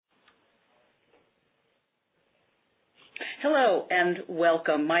Hello and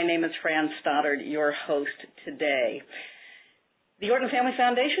welcome. My name is Fran Stoddard, your host today. The Orton Family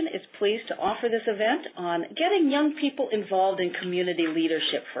Foundation is pleased to offer this event on getting young people involved in community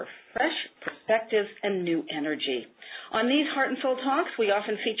leadership for fresh perspectives and new energy. On these Heart and Soul Talks, we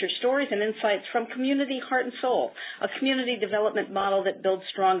often feature stories and insights from Community Heart and Soul, a community development model that builds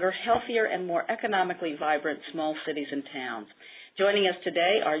stronger, healthier, and more economically vibrant small cities and towns. Joining us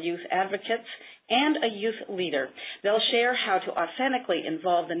today are youth advocates and a youth leader. They'll share how to authentically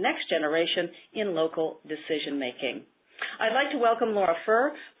involve the next generation in local decision-making. I'd like to welcome Laura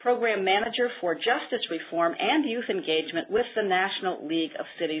Furr, Program Manager for Justice Reform and Youth Engagement with the National League of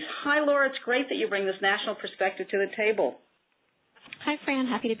Cities. Hi, Laura. It's great that you bring this national perspective to the table. Hi, Fran.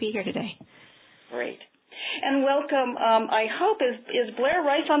 Happy to be here today. Great. And welcome, I hope, is Blair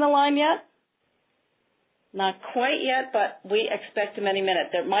Rice on the line yet? Not quite yet, but we expect him any minute.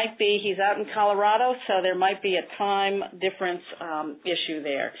 There might be, he's out in Colorado, so there might be a time difference issue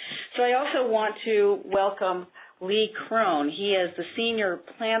there. So I also want to welcome Lee Crone. He is the Senior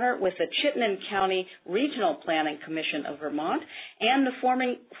Planner with the Chittenden County Regional Planning Commission of Vermont and the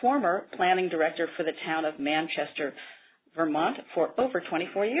former Planning Director for the town of Manchester, Vermont for over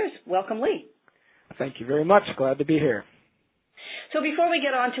 24 years. Welcome, Lee. Thank you very much. Glad to be here. So before we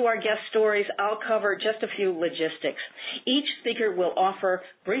get on to our guest stories, I'll cover just a few logistics. Each speaker will offer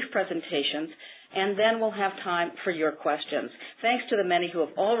brief presentations, and then we'll have time for your questions. Thanks to the many who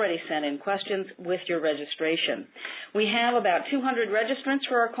have already sent in questions with your registration. We have about 200 registrants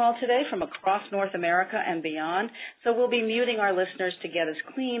for our call today from across North America and beyond, so we'll be muting our listeners to get as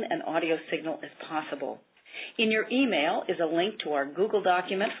clean an audio signal as possible. In your email is a link to our Google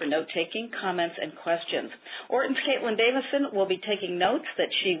document for note-taking, comments, and questions. Orton's Caitlin Davison will be taking notes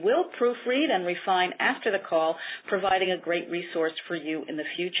that she will proofread and refine after the call, providing a great resource for you in the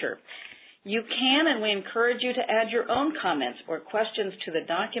future. You can, and we encourage you to add your own comments or questions to the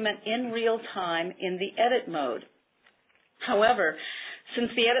document in real time in the edit mode. However,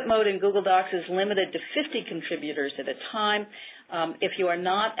 since the edit mode in Google Docs is limited to 50 contributors at a time, if you are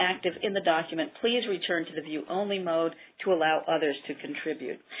not active in the document, please return to the view-only mode to allow others to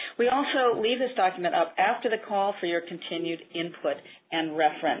contribute. We also leave this document up after the call for your continued input and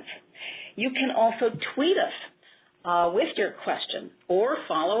reference. You can also tweet us with your question or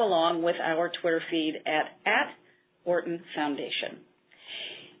follow along with our Twitter feed at Orton Foundation.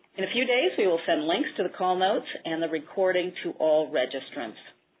 In a few days, we will send links to the call notes and the recording to all registrants.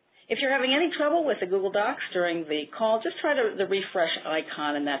 If you're having any trouble with the Google Docs during the call, just try the refresh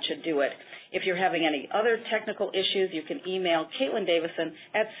icon, and that should do it. If you're having any other technical issues, you can email Caitlin Davison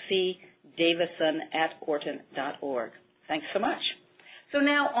at cdavison@orton.org. Thanks so much. So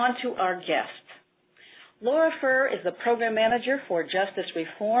now on to our guests. Laura Furr is the Program Manager for Justice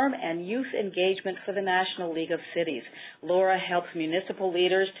Reform and Youth Engagement for the National League of Cities. Laura helps municipal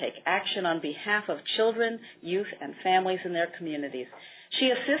leaders take action on behalf of children, youth, and families in their communities. She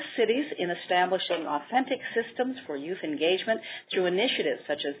assists cities in establishing authentic systems for youth engagement through initiatives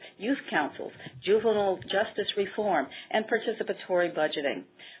such as youth councils, juvenile justice reform, and participatory budgeting.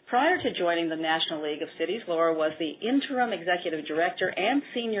 Prior to joining the National League of Cities, Laura was the Interim Executive Director and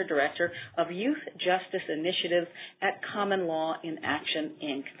Senior Director of Youth Justice Initiatives at Common Law in Action,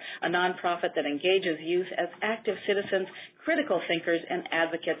 Inc., a nonprofit that engages youth as active citizens, critical thinkers, and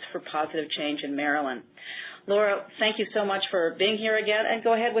advocates for positive change in Maryland. Laura, thank you so much for being here again, and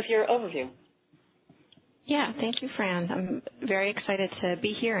go ahead with your overview. Yeah, thank you, Fran. I'm very excited to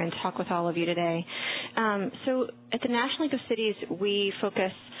be here and talk with all of you today. So at the National League of Cities, we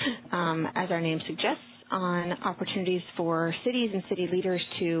focus, as our name suggests, on opportunities for cities and city leaders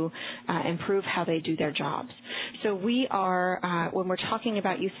to improve how they do their jobs. So we are, when we're talking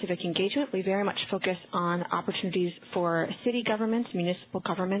about youth civic engagement, we very much focus on opportunities for city governments, municipal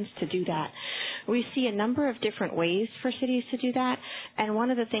governments to do that. We see a number of different ways for cities to do that, and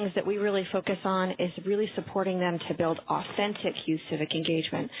one of the things that we really focus on is really supporting them to build authentic youth civic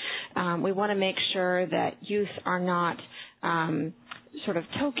engagement. We want to make sure that youth are not sort of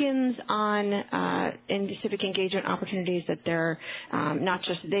tokens on in civic engagement opportunities, that they're not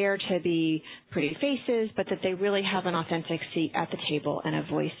just there to be pretty faces, but that they really have an authentic seat at the table and a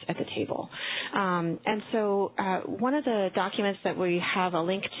voice at the table. And so one of the documents that we have a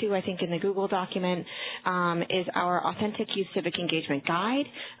link to, I think, in the Google document is our Authentic Youth Civic Engagement Guide.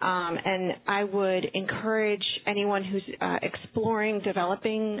 And I would encourage anyone who's exploring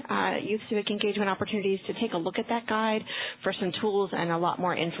developing youth civic engagement opportunities to take a look at that guide for some tools and a lot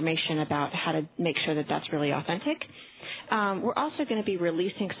more information about how to make sure that that's really authentic. We're also going to be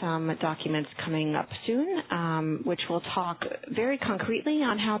releasing some documents coming up soon, which will talk very concretely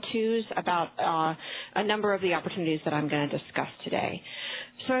on how-tos about a number of the opportunities that I'm going to discuss today.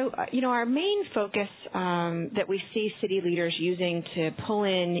 So, our main focus that we see city leaders using to pull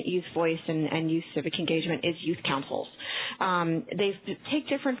in youth voice and youth civic engagement is youth councils. They take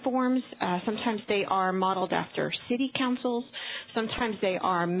different forms. Sometimes they are modeled after city councils. Sometimes they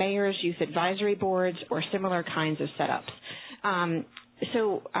are mayors' youth advisory boards or similar kinds of setups.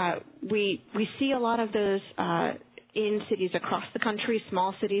 So we see a lot of those in cities across the country,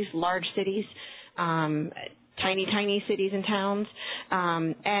 small cities, large cities, tiny cities and towns,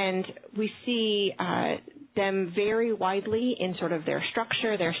 and we see them vary widely in sort of their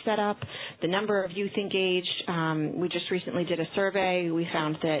structure, their setup, the number of youth engaged. We just recently did a survey. We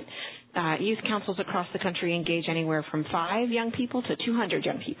found that youth councils across the country engage anywhere from 5 young people to 200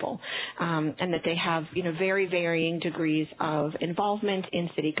 young people, and that they have, very varying degrees of involvement in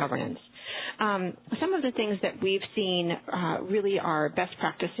city governance. Some of the things that we've seen really are best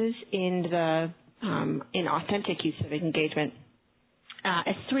practices in authentic youth civic engagement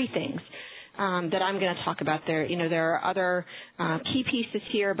as 3 things that I'm going to talk about there. There are other key pieces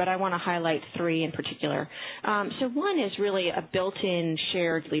here, but I want to highlight 3 in particular. So one is really a built-in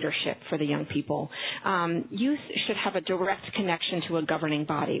shared leadership for the young people. Youth should have a direct connection to a governing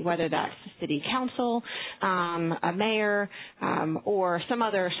body, whether that's the city council, a mayor, or some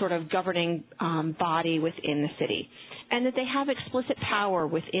other sort of governing body within the city, and that they have explicit power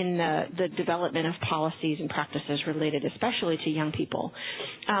within the development of policies and practices related especially to young people.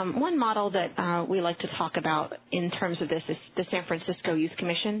 One model that we like to talk about in terms of this is the San Francisco Youth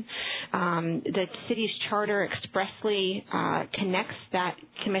Commission. The city's charter expressly connects that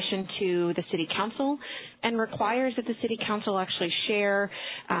commission to the city council and requires that the city council actually share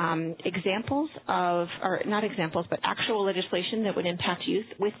examples of, or not examples, but actual legislation that would impact youth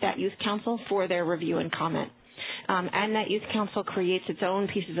with that youth council for their review and comment. And that youth council creates its own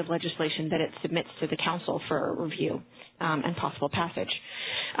pieces of legislation that it submits to the council for review and possible passage.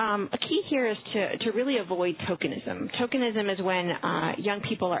 A key here is to really avoid tokenism. Tokenism is when young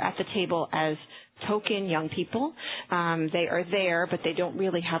people are at the table as token young people. They are there, but they don't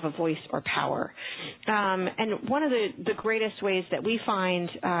really have a voice or power. And one of the greatest ways that we find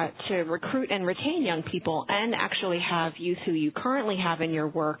to recruit and retain young people and actually have youth who you currently have in your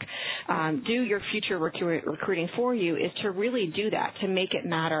work do your future recruiting for you is to really do that, to make it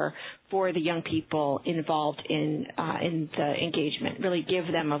matter for the young people involved in the engagement, really give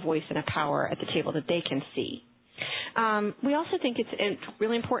them a voice and a power at the table that they can see. We also think it's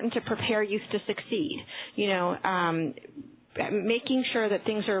really important to prepare youth to succeed. Making sure that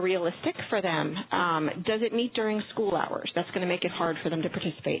things are realistic for them. Does it meet during school hours? That's going to make it hard for them to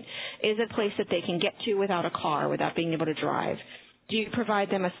participate. Is it a place that they can get to without a car, without being able to drive? Do you provide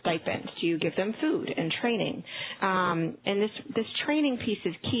them a stipend? Do you give them food and training? And this training piece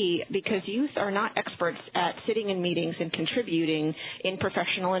is key because youth are not experts at sitting in meetings and contributing in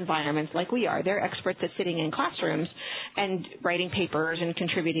professional environments like we are. They're experts at sitting in classrooms and writing papers and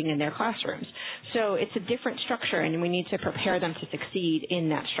contributing in their classrooms. So it's a different structure, and we need to prepare them to succeed in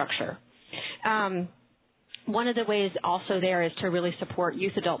that structure. One of the ways also there is to really support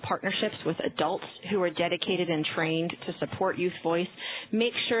youth-adult partnerships with adults who are dedicated and trained to support youth voice.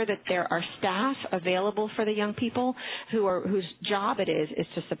 Make sure that there are staff available for the young people whose job it is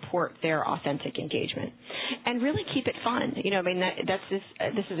to support their authentic engagement. And really keep it fun.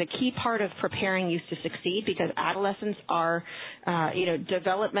 This is a key part of preparing youth to succeed because adolescents are,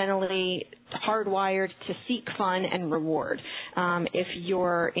 developmentally hardwired to seek fun and reward. If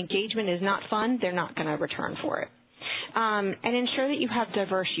your engagement is not fun, they're not going to return for it. And ensure that you have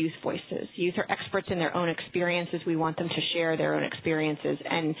diverse youth voices. Youth are experts in their own experiences. We want them to share their own experiences.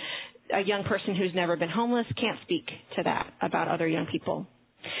 And a young person who's never been homeless can't speak to that about other young people.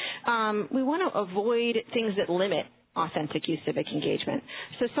 We want to avoid things that limit authentic youth civic engagement.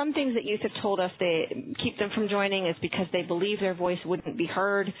 So some things that youth have told us they keep them from joining is because they believe their voice wouldn't be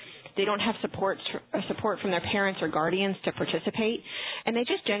heard. They don't have support from their parents or guardians to participate, and they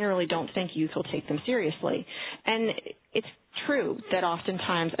just generally don't think youth will take them seriously. And it's true that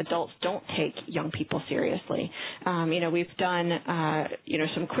oftentimes adults don't take young people seriously. We've done,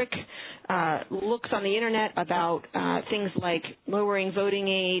 some quick looks on the internet about things like lowering voting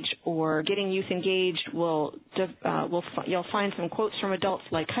age or getting youth engaged. You'll find some quotes from adults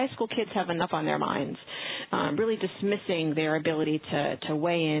like high school kids have enough on their minds, really dismissing their ability to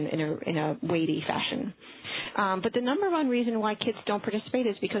weigh in a weighty fashion. But the number one reason why kids don't participate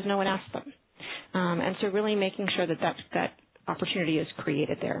is because no one asks them. And so really making sure that opportunity is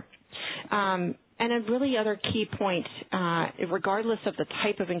created there. And a really other key point, regardless of the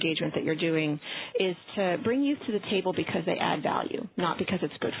type of engagement that you're doing, is to bring youth to the table because they add value, not because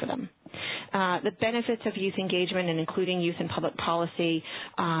it's good for them. The benefits of youth engagement and including youth in public policy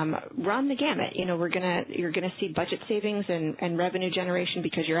run the gamut. You know, you're gonna see budget savings and revenue generation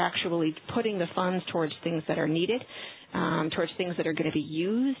because you're actually putting the funds towards things that are needed, towards things that are going to be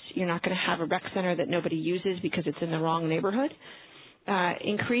used. You're not going to have a rec center that nobody uses because it's in the wrong neighborhood.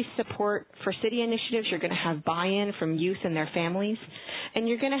 Increased support for city initiatives. You're going to have buy-in from youth and their families, and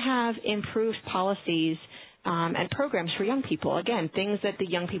you're going to have improved policies and programs for young people. Again, things that the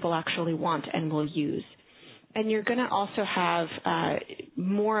young people actually want and will use. And you're going to also have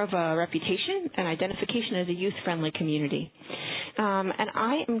more of a reputation and identification as a youth-friendly community. And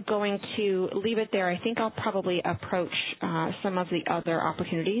I am going to leave it there. I think I'll probably approach some of the other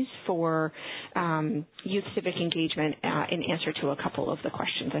opportunities for youth civic engagement in answer to a couple of the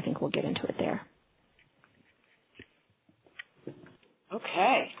questions. I think we'll get into it there.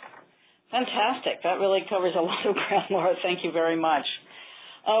 Okay. Fantastic. That really covers a lot of ground, Laura. Thank you very much.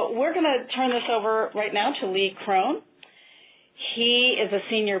 We're going to turn this over right now to Lee Crone. He is a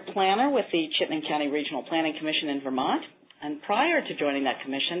senior planner with the Chittenden County Regional Planning Commission in Vermont. And prior to joining that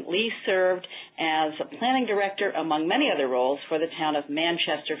commission, Lee served as a planning director, among many other roles, for the town of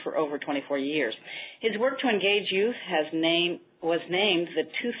Manchester for over 24 years. His work to engage youth was named the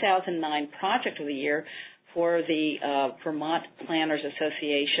 2009 Project of the Year for the Vermont Planners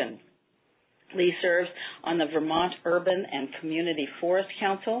Association. Lee serves on the Vermont Urban and Community Forest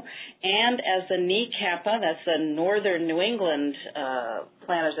Council and as the NECAPA, that's the Northern New England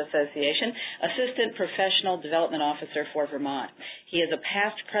Planners Association, Assistant Professional Development Officer for Vermont. He is a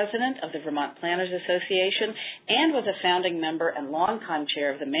past president of the Vermont Planners Association and was a founding member and longtime chair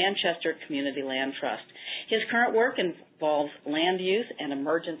of the Manchester Community Land Trust. His current work involves land use and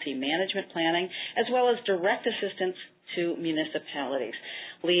emergency management planning, as well as direct assistance to municipalities.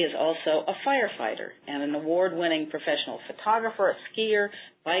 Lee is also a firefighter and an award-winning professional photographer, a skier,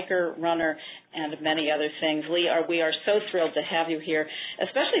 biker, runner, and many other things. Lee, we are so thrilled to have you here,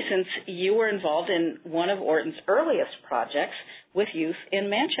 especially since you were involved in one of Orton's earliest projects with youth in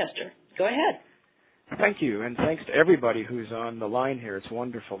Manchester. Go ahead. Thank you, and thanks to everybody who's on the line here. It's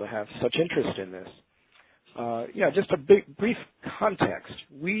wonderful to have such interest in this. Just a brief context.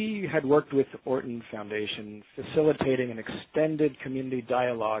 We had worked with the Orton Foundation facilitating an extended community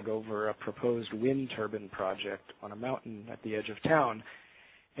dialogue over a proposed wind turbine project on a mountain at the edge of town.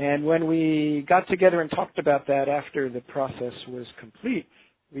 And when we got together and talked about that after the process was complete,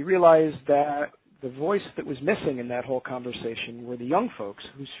 we realized that the voice that was missing in that whole conversation were the young folks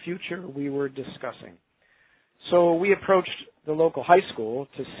whose future we were discussing. So we approached the local high school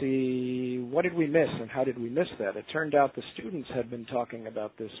to see what did we miss and how did we miss that. It turned out the students had been talking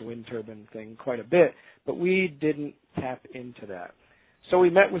about this wind turbine thing quite a bit, but we didn't tap into that. So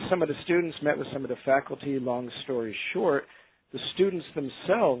we met with some of the students, met with some of the faculty. Long story short, the students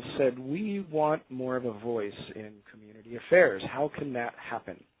themselves said, we want more of a voice in community affairs. How can that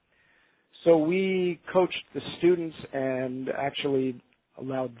happen? So we coached the students and actually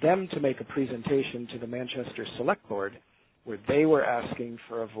allowed them to make a presentation to the Manchester Select Board where they were asking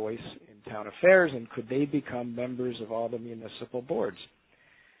for a voice in town affairs and could they become members of all the municipal boards.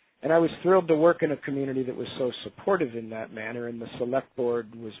 And I was thrilled to work in a community that was so supportive in that manner, and the Select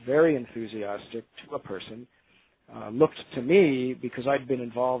Board was very enthusiastic to a person, looked to me because I'd been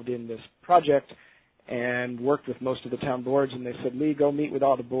involved in this project and worked with most of the town boards, and they said, Lee, go meet with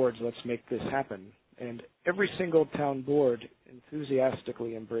all the boards, let's make this happen. And every single town board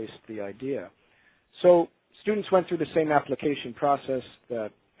enthusiastically embraced the idea. So students went through the same application process that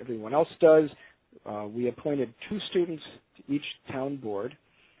everyone else does. We appointed 2 students to each town board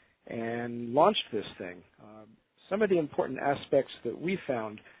and launched this thing. Some of the important aspects that we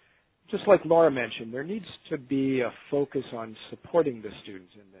found, just like Laura mentioned, there needs to be a focus on supporting the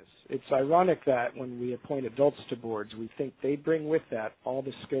students in this. It's ironic that when we appoint adults to boards, we think they bring with that all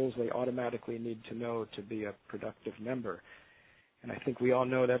the skills they automatically need to know to be a productive member. And I think we all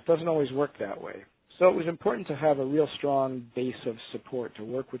know that doesn't always work that way. So it was important to have a real strong base of support to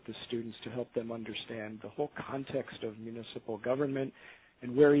work with the students to help them understand the whole context of municipal government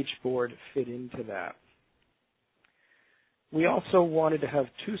and where each board fit into that. We also wanted to have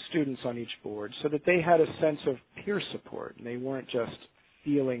 2 students on each board so that they had a sense of peer support and they weren't just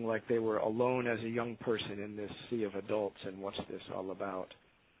feeling like they were alone as a young person in this sea of adults and what's this all about.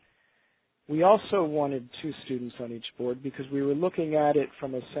 We also wanted 2 students on each board because we were looking at it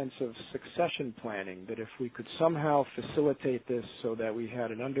from a sense of succession planning, that if we could somehow facilitate this so that we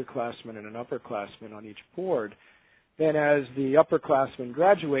had an underclassman and an upperclassman on each board, then as the upperclassmen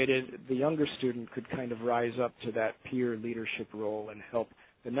graduated, the younger student could kind of rise up to that peer leadership role and help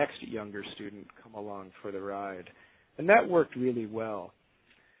the next younger student come along for the ride. And that worked really well.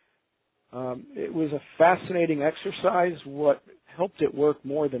 It was a fascinating exercise. What helped it work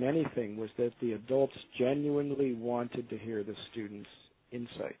more than anything was that the adults genuinely wanted to hear the students'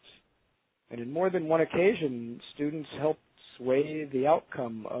 insights. And in more than one occasion, students helped sway the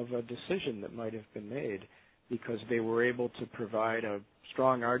outcome of a decision that might have been made because they were able to provide a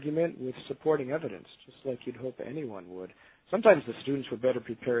strong argument with supporting evidence, just like you'd hope anyone would. Sometimes the students were better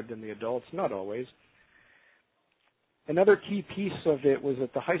prepared than the adults, not always. Another key piece of it was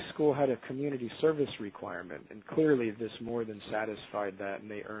that the high school had a community service requirement, and clearly this more than satisfied that, and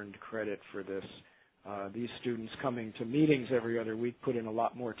they earned credit for this. These students coming to meetings every other week put in a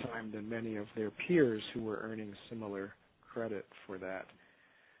lot more time than many of their peers who were earning similar credit for that.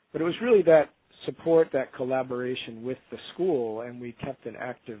 But it was really that support, that collaboration with the school, and we kept an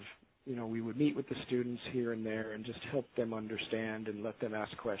active, we would meet with the students here and there and just help them understand and let them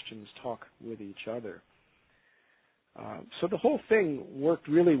ask questions, talk with each other. So the whole thing worked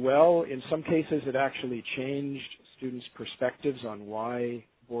really well. In some cases, it actually changed students' perspectives on why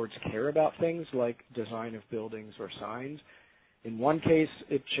boards care about things like design of buildings or signs. In one case,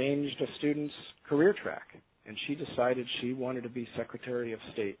 it changed a student's career track, and she decided she wanted to be Secretary of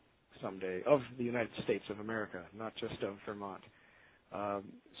State someday of the United States of America, not just of Vermont.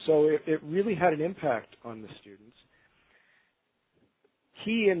 So it really had an impact on the students.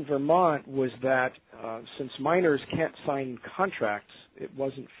 Key in Vermont was that since minors can't sign contracts, it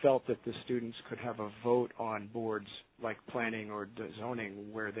wasn't felt that the students could have a vote on boards like planning or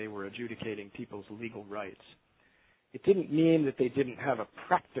zoning where they were adjudicating people's legal rights. It didn't mean that they didn't have a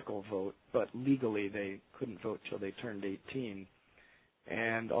practical vote, but legally they couldn't vote till they turned 18.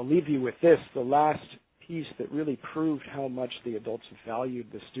 And I'll leave you with this. The last piece that really proved how much the adults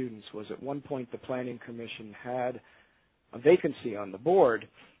valued the students was at one point the Planning Commission had a vacancy on the board,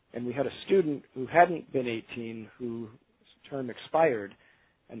 and we had a student who hadn't been 18 whose term expired,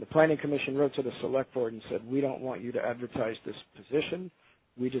 and the Planning Commission wrote to the Select Board and said, we don't want you to advertise this position.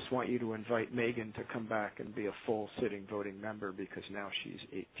 We just want you to invite Megan to come back and be a full sitting voting member because now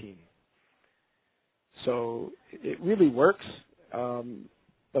she's 18. So it really works,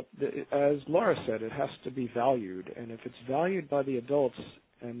 but as Laura said, it has to be valued, and if it's valued by the adults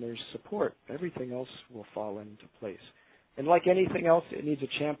and there's support, everything else will fall into place. And like anything else, it needs a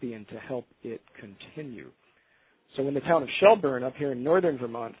champion to help it continue. So when the town of Shelburne up here in northern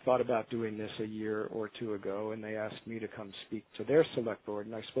Vermont thought about doing this a year or two ago, and they asked me to come speak to their select board,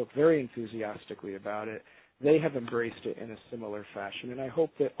 and I spoke very enthusiastically about it, they have embraced it in a similar fashion. And I hope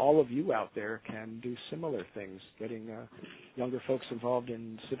that all of you out there can do similar things, getting younger folks involved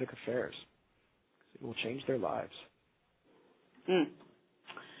in civic affairs. It will change their lives.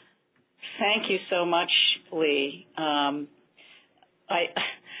 Thank you so much, Lee.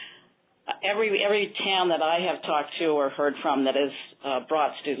 Every town that I have talked to or heard from that has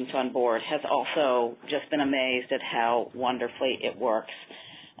brought students on board has also just been amazed at how wonderfully it works.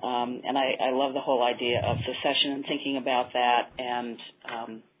 And I love the whole idea of secession and thinking about that and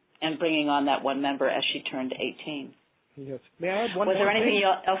bringing on that one member as she turned 18. Yes. May I add one Was more there anything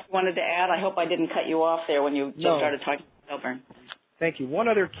thing? else you wanted to add? I hope I didn't cut you off there when you just started talking about Shelburne. Thank you. One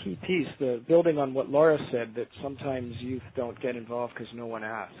other key piece, building on what Laura said, that sometimes youth don't get involved because no one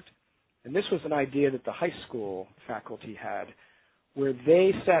asked. And this was an idea that the high school faculty had, where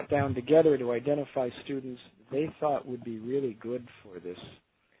they sat down together to identify students they thought would be really good for this.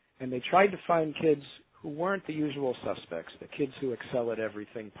 And they tried to find kids who weren't the usual suspects, the kids who excel at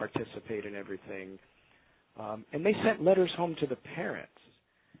everything, participate in everything. And they sent letters home to the parents,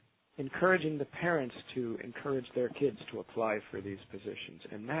 encouraging the parents to encourage their kids to apply for these positions.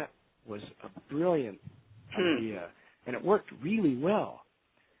 And that was a brilliant idea. And it worked really well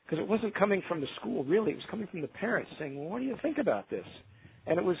because it wasn't coming from the school, really. It was coming from the parents saying, well, what do you think about this?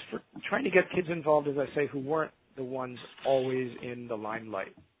 And it was for trying to get kids involved, as I say, who weren't the ones always in the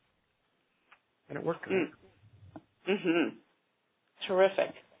limelight. And it worked good.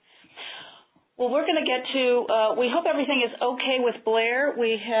 Terrific. Well, we're going to get to, we hope everything is okay with Blair.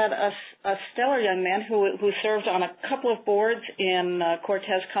 We had a stellar young man who served on a couple of boards in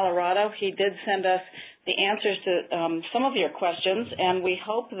Cortez, Colorado. He did send us the answers to some of your questions, and we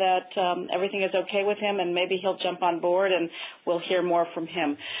hope that everything is okay with him, and maybe he'll jump on board and we'll hear more from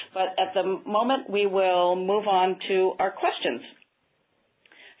him. But at the moment, we will move on to our questions.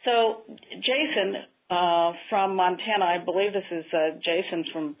 So, Jason, from Montana, I believe this is Jason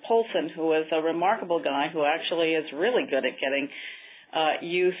from Polson, who is a remarkable guy who actually is really good at getting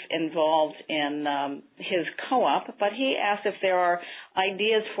youth involved in his co-op, but he asked if there are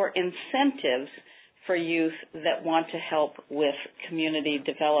ideas for incentives for youth that want to help with community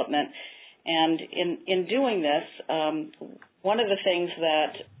development. And in doing this, one of the things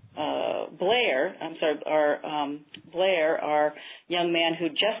that Blair, our young man who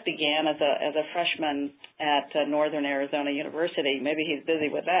just began as a freshman at Northern Arizona University, maybe he's busy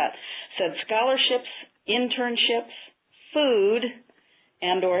with that, said scholarships, internships, food,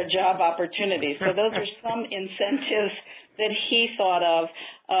 and or job opportunities. So those are some incentives that he thought of.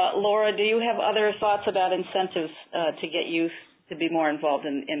 Laura, do you have other thoughts about incentives to get youth to be more involved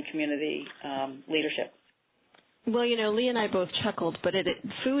in community leadership? Well, Lee and I both chuckled, but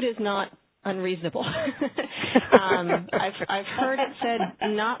food is not unreasonable. I've heard it said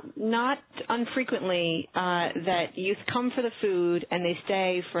not unfrequently that youth come for the food and they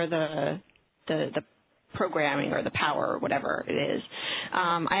stay for the programming or the power or whatever it is.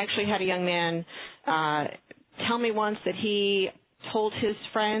 I actually had a young man tell me once that he told his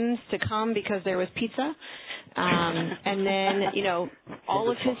friends to come because there was pizza. And then, all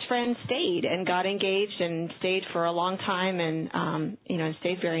of his friends stayed and got engaged and stayed for a long time and,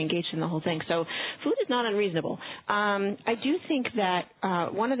 stayed very engaged in the whole thing. So food is not unreasonable. I do think that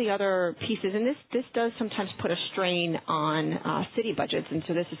one of the other pieces, and this does sometimes put a strain on city budgets, and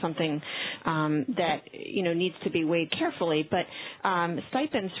so this is something that, needs to be weighed carefully, but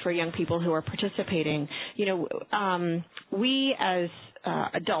stipends for young people who are participating, we as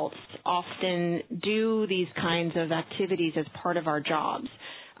adults often do these kinds of activities as part of our jobs.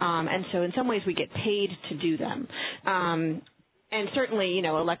 And so in some ways we get paid to do them. And certainly,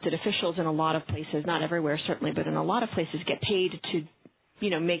 elected officials in a lot of places, not everywhere certainly, but in a lot of places get paid to,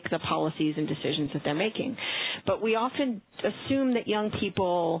 make the policies and decisions that they're making. But we often assume that young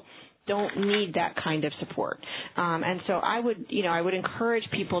people don't need that kind of support. And so I would encourage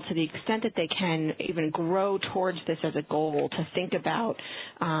people to the extent that they can even grow towards this as a goal to think about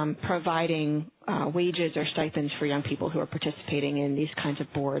providing wages or stipends for young people who are participating in these kinds of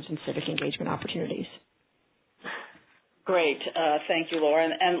boards and civic engagement opportunities. Great. Thank you, Laura.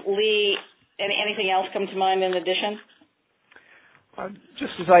 And Lee, anything else come to mind in addition?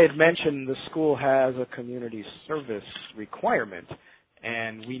 Just as I had mentioned, the school has a community service requirement,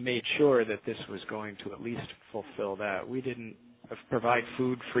 and we made sure that this was going to at least fulfill that. We didn't provide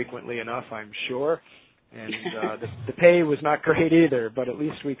food frequently enough, I'm sure, and the pay was not great either, but at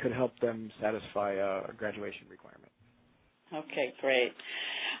least we could help them satisfy a graduation requirement. Okay, great.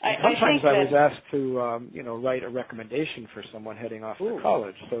 Sometimes I was asked to, write a recommendation for someone heading off to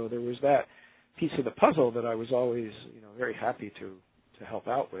college, so there was that piece of the puzzle that I was always, very happy to help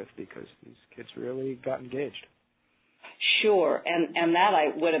out with because these kids really got engaged. Sure, and that I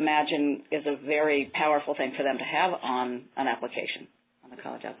would imagine is a very powerful thing for them to have on an application, on a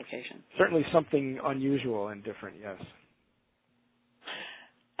college application. Certainly something unusual and different, yes.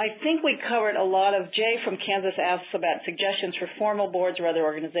 I think we covered a lot of, Jay from Kansas asks about suggestions for formal boards or other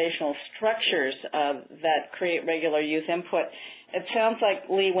organizational structures that create regular youth input. It sounds like,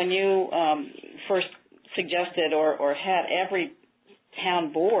 Lee, when you first suggested or had every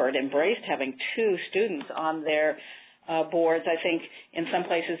town board embraced having 2 students on their boards. I think in some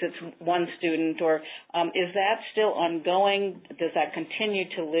places it's 1 student, or is that still ongoing? Does that continue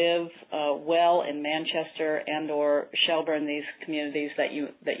to live well in Manchester and or Shelburne, these communities that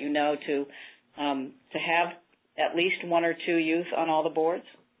you know, to have at least 1 or 2 youth on all the boards?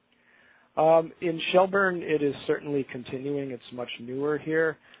 In Shelburne, it is certainly continuing. It's much newer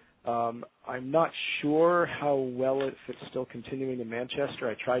here. I'm not sure how well if it's still continuing in Manchester.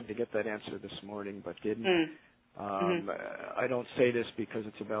 I tried to get that answer this morning, but didn't. I don't say this because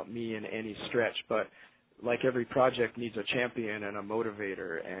it's about me in any stretch, but like every project needs a champion and a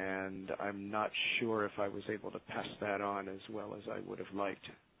motivator, and I'm not sure if I was able to pass that on as well as I would have liked.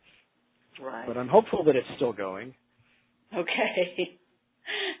 Right. But I'm hopeful that it's still going. Okay.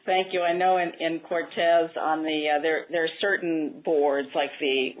 Thank you. I know in Cortez on the there are certain boards like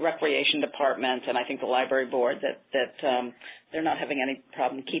the recreation department and I think the library board that they're not having any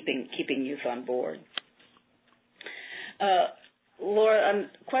problem keeping youth on board. Laura,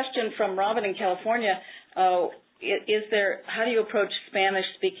 a question from Robin in California. How do you approach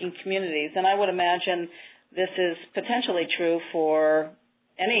Spanish-speaking communities? And I would imagine this is potentially true for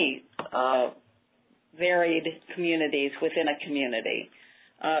any varied communities within a community.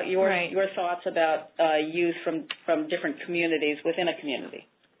 Your thoughts about youth from different communities within a community.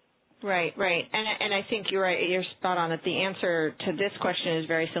 Right. And I think you're right. You're spot on that the answer to this question is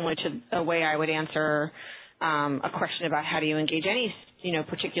very similar to a way I would answer a question about how do you engage any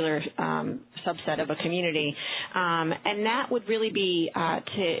particular subset of a community, and that would really be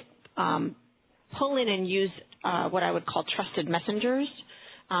to pull in and use what I would call trusted messengers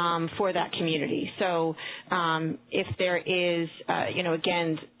for that community. So if there is,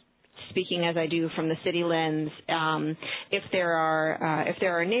 again, speaking as I do from the city lens, if there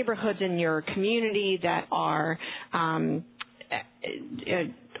are neighborhoods in your community that are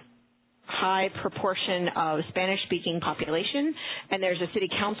high proportion of Spanish-speaking population, and there's a city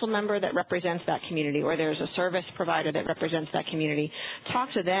council member that represents that community, or there's a service provider that represents that community,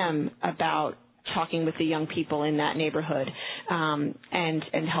 talk to them about talking with the young people in that neighborhood and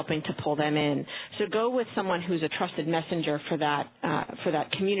helping to pull them in. So go with someone who's a trusted messenger for that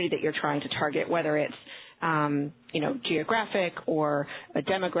community that you're trying to target, whether it's geographic or a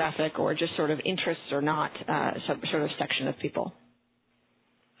demographic or just sort of interests or not, some sort of section of people.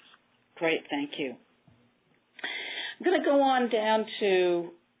 Great, thank you. I'm going to go on down to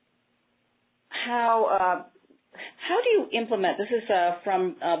how do you implement? This is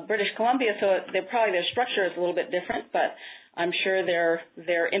from British Columbia, so their structure is a little bit different, but I'm sure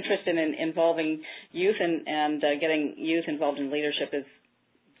their interest in involving youth and getting youth involved in leadership is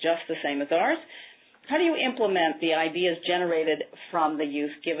just the same as ours. How do you implement the ideas generated from the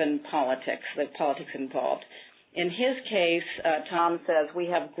youth given the politics involved? In his case, Tom says, we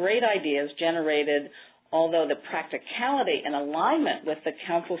have great ideas generated, although the practicality and alignment with the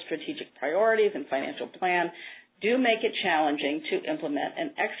council's strategic priorities and financial plan do make it challenging to implement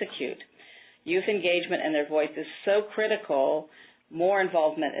and execute. Youth engagement and their voice is so critical, more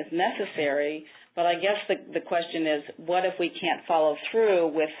involvement is necessary, but I guess the question is, what if we can't follow through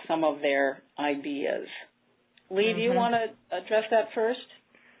with some of their ideas? Lee, do you want to address that first?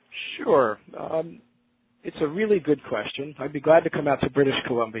 Sure. It's a really good question. I'd be glad to come out to British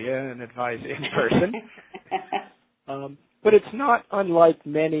Columbia and advise in person. But it's not unlike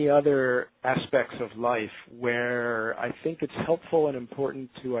many other aspects of life where I think it's helpful and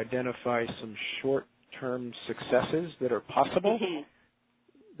important to identify some short-term successes that are possible,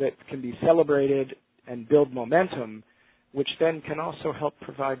 that can be celebrated and build momentum, which then can also help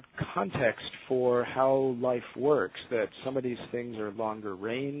provide context for how life works, that some of these things are longer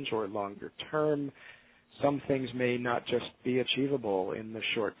range or longer term. Some things may not just be achievable in the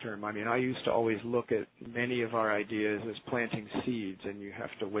short term. I mean, I used to always look at many of our ideas as planting seeds, and you have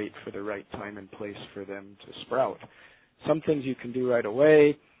to wait for the right time and place for them to sprout. Some things you can do right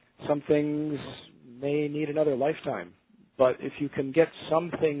away. Some things may need another lifetime. But if you can get some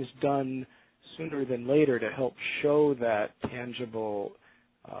things done sooner than later to help show that tangible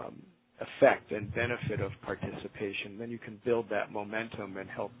effect and benefit of participation, then you can build that momentum and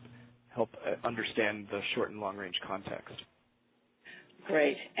help understand the short and long-range context.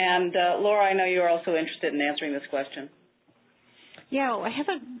 Great. And Laura, I know you're also interested in answering this question. Yeah, I have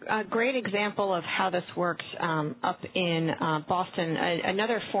a great example of how this works up in Boston.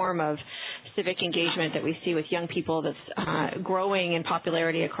 Another form of civic engagement that we see with young people that's growing in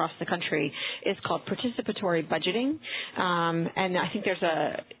popularity across the country is called participatory budgeting. And I think there's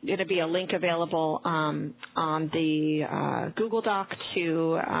going to be a link available on the Google Doc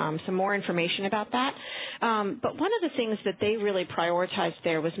to some more information about that. But one of the things that they really prioritized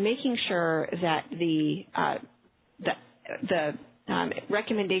there was making sure that the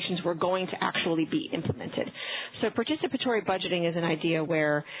recommendations were going to actually be implemented. So participatory budgeting is an idea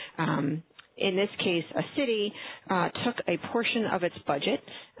where, in this case, a city took a portion of its budget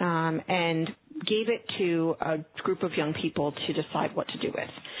and gave it to a group of young people to decide what to do with.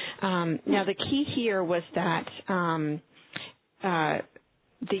 Now, the key here was that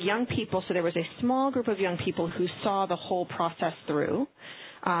the young people, so there was a small group of young people who saw the whole process through.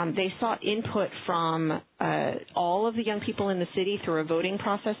 They sought input from all of the young people in the city through a voting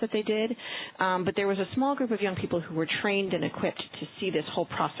process that they did, but there was a small group of young people who were trained and equipped to see this whole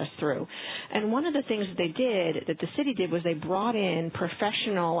process through. And one of the things that the city did, was they brought in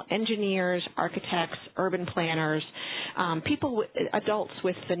professional engineers, architects, urban planners, adults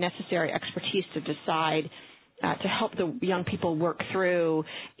with the necessary expertise to decide, to help the young people work through,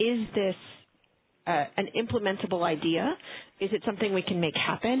 is this an implementable idea? Is it something we can make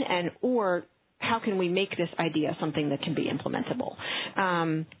happen? Or how can we make this idea something that can be implementable?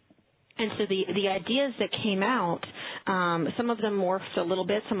 And so the ideas that came out, some of them morphed a little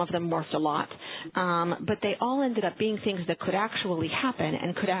bit, some of them morphed a lot, but they all ended up being things that could actually happen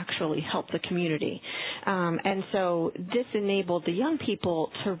and could actually help the community. And so this enabled the young people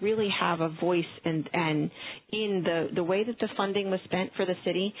to really have a voice in the way that the funding was spent for the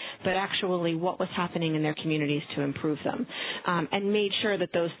city, but actually what was happening in their communities to improve them, and made sure that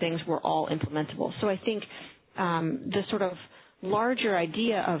those things were all implementable. So I think the sort of larger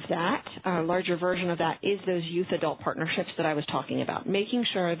idea of that, a larger version of that, is those youth-adult partnerships that I was talking about, making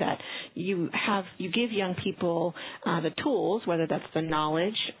sure that you give young people the tools, whether that's the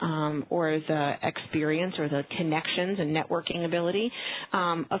knowledge or the experience or the connections and networking ability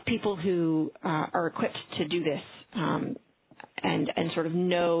of people who are equipped to do this and sort of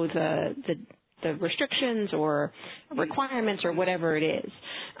know the restrictions or requirements or whatever it is.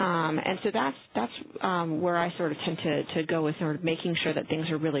 And so that's where I sort of tend to go with sort of making sure that things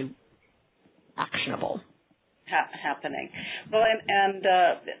are really actionable. Happening. Well, and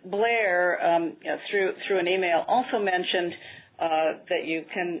Blair, through an email, also mentioned that you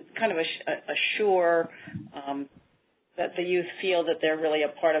can kind of assure that the youth feel that they're really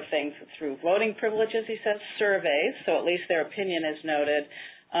a part of things through voting privileges, he says, surveys, so at least their opinion is noted,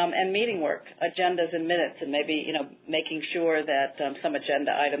 and meeting work, agendas and minutes, and maybe, making sure that some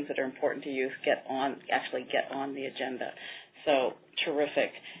agenda items that are important to youth actually get on the agenda. So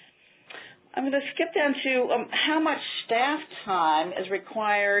terrific. I'm going to skip down to how much staff time is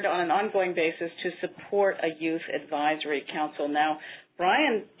required on an ongoing basis to support a youth advisory council. Now,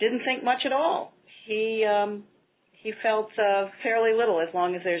 Brian didn't think much at all. He felt fairly little, as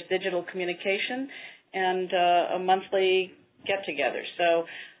long as there's digital communication and a monthly get-together. So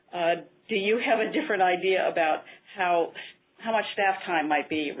do you have a different idea about how much staff time might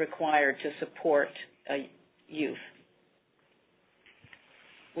be required to support youth?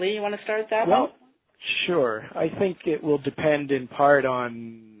 Lee, you want to start that one? Sure. I think it will depend in part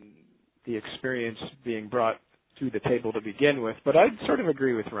on the experience being brought to the table to begin with, but I'd sort of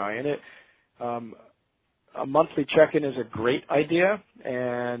agree with Ryan. A monthly check-in is a great idea,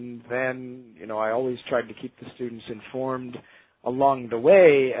 and then, I always tried to keep the students informed along the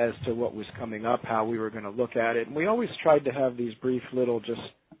way as to what was coming up, how we were going to look at it, and we always tried to have these brief little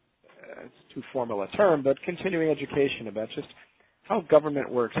it's too formal a term, but continuing education about just how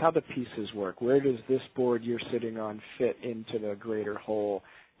government works, how the pieces work, where does this board you're sitting on fit into the greater whole,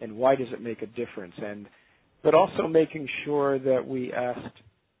 and why does it make a difference, but also making sure that we asked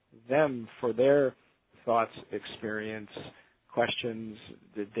them for their thoughts, experience, questions.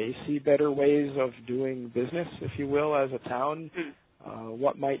 Did they see better ways of doing business, if you will, as a town?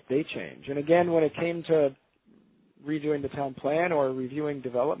 What might they change? And again, when it came to redoing the town plan or reviewing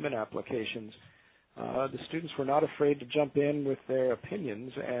development applications, the students were not afraid to jump in with their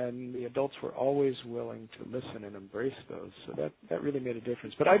opinions, and the adults were always willing to listen and embrace those. So that really made a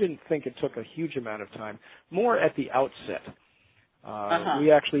difference. But I didn't think it took a huge amount of time, more at the outset.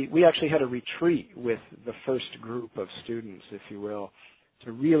 We actually had a retreat with the first group of students, if you will,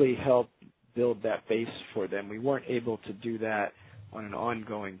 to really help build that base for them. We weren't able to do that on an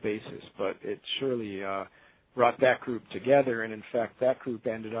ongoing basis, but it surely brought that group together, and in fact that group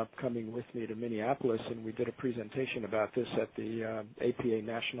ended up coming with me to Minneapolis, and we did a presentation about this at the APA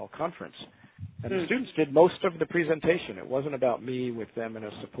National Conference. And the students did most of the presentation. It wasn't about me with them in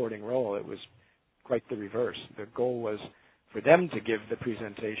a supporting role. It was quite the reverse. The goal was for them to give the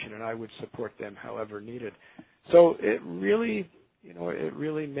presentation, and I would support them however needed. So it really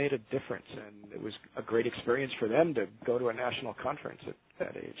made a difference, and it was a great experience for them to go to a national conference at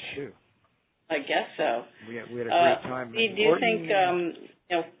that age too. I guess so. We had a great time. Do you think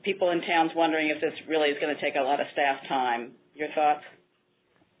people in towns wondering if this really is going to take a lot of staff time? Your thoughts?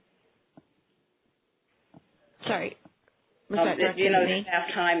 Sorry. Staff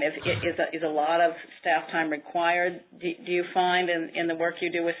time is a lot of staff time required. Do you find in the work you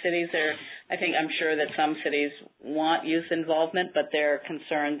do with cities I'm sure that some cities want youth involvement, but they're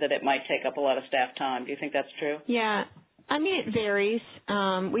concerned that it might take up a lot of staff time. Do you think that's true? Yeah. I mean, it varies.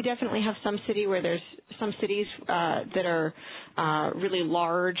 We definitely have some cities that are really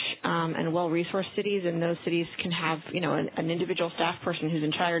large and well-resourced cities, and those cities can have, an individual staff person whose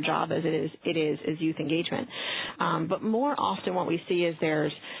entire job as it is youth engagement. But more often what we see is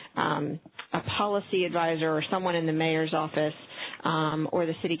there's a policy advisor or someone in the mayor's office or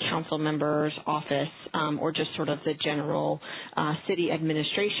the city council member's office or just sort of the general city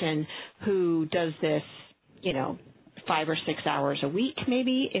administration who does this, 5 or 6 hours a week,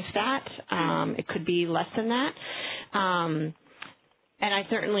 maybe, if that. It could be less than that. And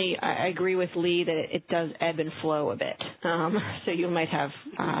I agree with Lee that it does ebb and flow a bit. So you might have,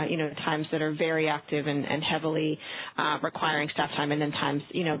 times that are very active and heavily requiring staff time, and then times,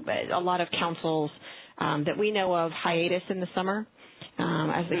 a lot of councils that we know of hiatus in the summer.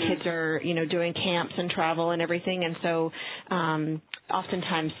 As the kids are, doing camps and travel and everything. And so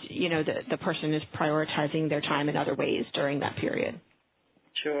oftentimes, the person is prioritizing their time in other ways during that period.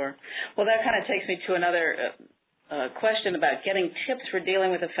 Sure. Well, that kind of takes me to another question about getting tips for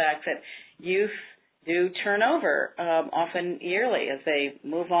dealing with the fact that youth do turn over, often yearly, as they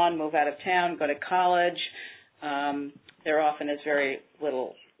move on, move out of town, go to college. There often is very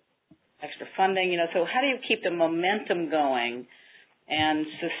little extra funding. So how do you keep the momentum going and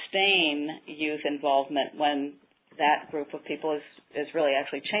sustain youth involvement when that group of people is really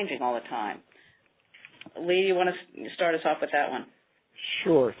actually changing all the time? Lee, you want to start us off with that one?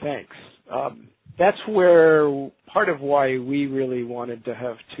 Sure, thanks. That's where part of why we really wanted to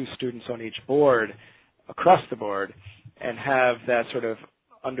have 2 students on each board, across the board, and have that sort of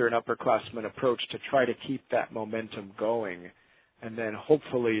under and upperclassmen approach to try to keep that momentum going, and then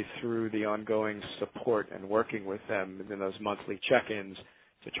hopefully through the ongoing support and working with them in those monthly check-ins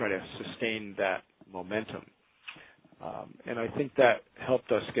to try to sustain that momentum. And I think that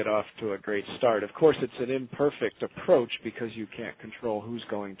helped us get off to a great start. Of course, it's an imperfect approach because you can't control who's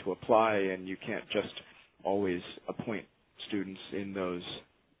going to apply, and you can't just always appoint students in those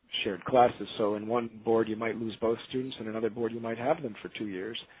shared classes. So in one board, you might lose both students, and another board, you might have them for 2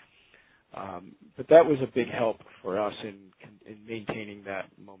 years. But that was a big help for us in maintaining that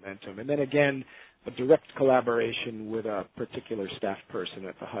momentum. And then again, a direct collaboration with a particular staff person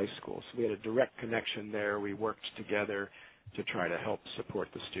at the high school. So we had a direct connection there. We worked together to try to help support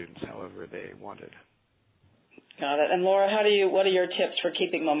the students however they wanted. Got it. And Laura, what are your tips for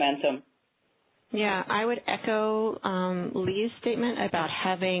keeping momentum? Yeah, I would echo Lee's statement about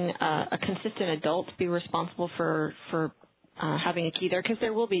having a consistent adult be responsible for having a key there, because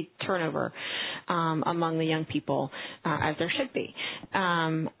there will be turnover among the young people, as there should be.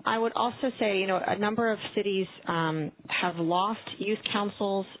 I would also say, a number of cities have lost youth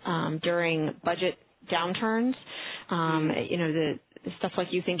councils during budget downturns. The stuff like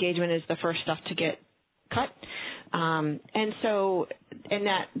youth engagement is the first stuff to get cut. And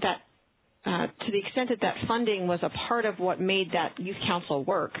that to the extent that funding was a part of what made that youth council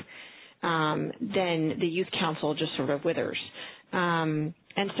work, then the youth council just sort of withers. And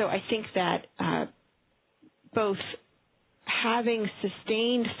so I think that both having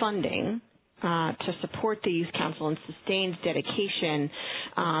sustained funding to support the youth council and sustained dedication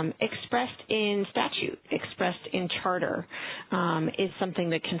expressed in statute, expressed in charter, is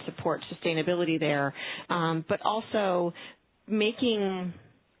something that can support sustainability there, but also making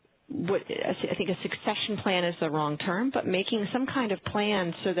what I think a succession plan is the wrong term, but making some kind of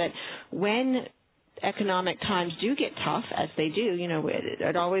plan so that when economic times do get tough, as they do,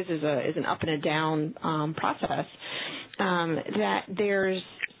 it always is an up and a down process, that there's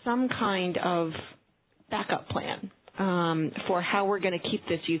some kind of backup plan for how we're going to keep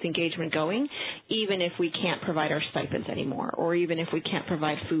this youth engagement going, even if we can't provide our stipends anymore, or even if we can't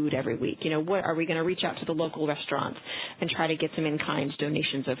provide food every week. What are we going to reach out to the local restaurants and try to get some in-kind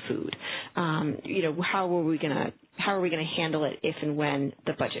donations of food? How are we going to handle it if and when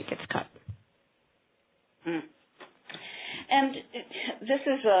the budget gets cut? And this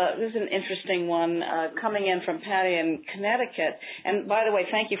is an interesting one coming in from Patty in Connecticut. And by the way,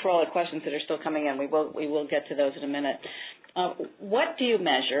 thank you for all the questions that are still coming in. We will get to those in a minute. What do you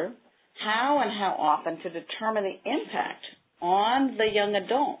measure, how and how often, to determine the impact on the young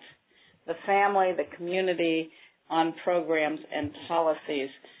adult, the family, the community, on programs and policies?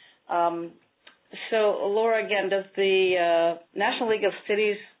 So, Laura, again, does the National League of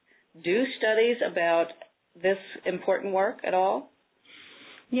Cities do studies about this important work at all?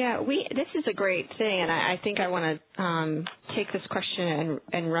 Yeah, this is a great thing, and I think I want to take this question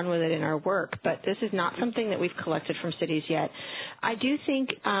and run with it in our work, but this is not something that we've collected from cities yet. I do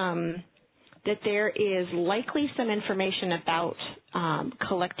think that there is likely some information about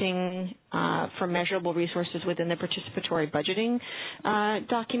collecting for measurable resources within the participatory budgeting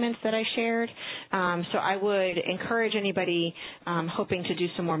documents that I shared. So I would encourage anybody hoping to do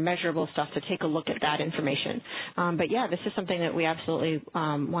some more measurable stuff to take a look at that information. But yeah, this is something that we absolutely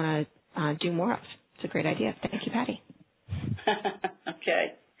want to do more of. It's a great idea. Thank you, Patty.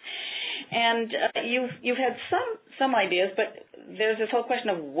 Okay. And you've had some ideas, but there's this whole question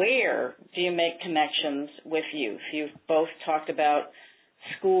of where do you make connections with youth? You've both talked about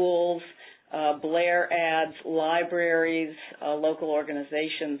schools, Blair ads, libraries, local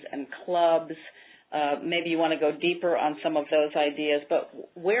organizations and clubs. Maybe you want to go deeper on some of those ideas, but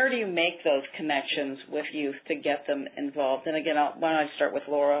where do you make those connections with youth to get them involved? And again, why don't I start with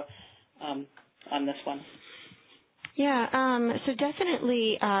Laura on this one? Yeah, so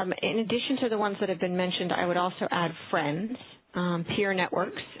definitely, in addition to the ones that have been mentioned, I would also add friends. Peer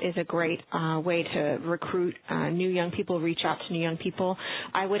networks is a great way to recruit new young people, reach out to new young people.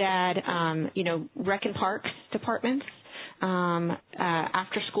 I would add, rec and parks departments,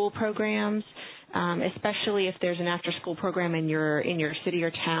 after-school programs, especially if there's an after-school program in your city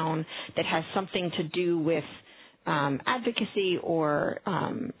or town that has something to do with advocacy or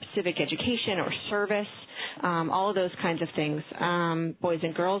civic education or service, all of those kinds of things. Boys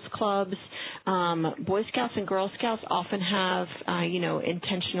and girls clubs, Boy Scouts and Girl Scouts often have,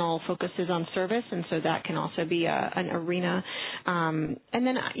 intentional focuses on service, and so that can also be an arena. And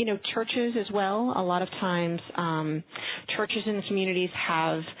then, churches as well. A lot of times, churches in communities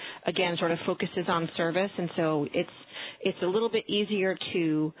have, again, sort of focuses on service, and so it's a little bit easier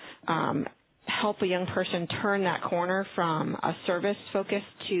to help a young person turn that corner from a service focus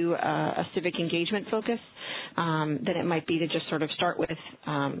to a civic engagement focus than it might be to just sort of start with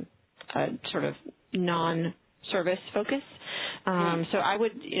a sort of non-service focus. So I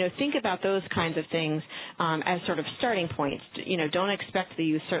would, think about those kinds of things as sort of starting points. Don't expect the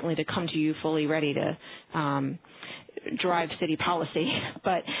youth certainly to come to you fully ready to drive city policy,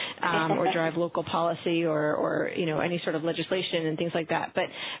 but or drive local policy or any sort of legislation and things like that, but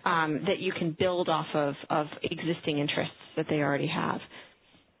that you can build off of existing interests that they already have.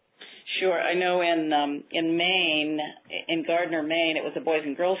 Sure. I know in Maine, in Gardner, Maine, it was a Boys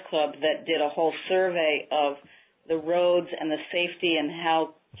and Girls Club that did a whole survey of the roads and the safety and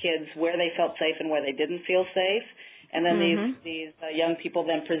how kids, where they felt safe and where they didn't feel safe. And then these young people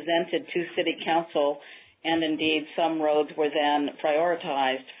then presented to city council, and indeed some roads were then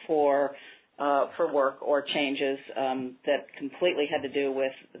prioritized for work or changes that completely had to do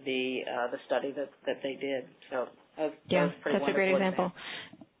with the study that they did. So that was pretty that's a great example.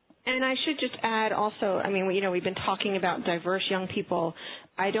 And I should just add also, we've been talking about diverse young people.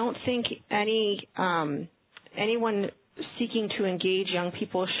 I don't think anyone seeking to engage young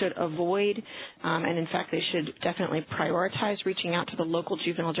people should avoid, and in fact they should definitely prioritize reaching out to the local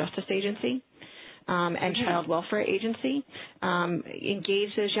juvenile justice agency and child welfare agency.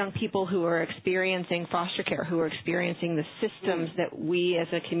 Engage those young people who are experiencing foster care, who are experiencing the systems that we as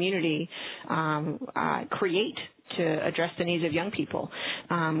a community create to address the needs of young people.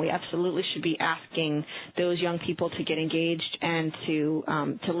 We absolutely should be asking those young people to get engaged and to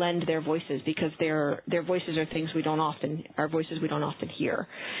lend their voices, because their voices are things we don't often hear.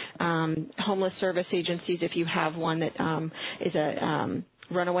 Homeless service agencies, if you have one that is a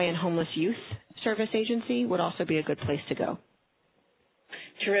runaway and homeless youth service agency, would also be a good place to go.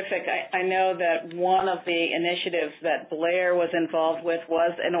 Terrific. I know that one of the initiatives that Blair was involved with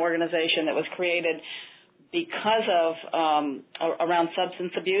was an organization that was created because of around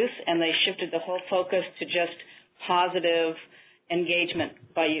substance abuse, and they shifted the whole focus to just positive engagement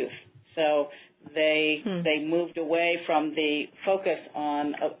by youth. So they moved away from the focus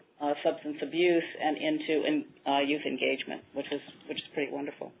on substance abuse and into youth engagement, which is pretty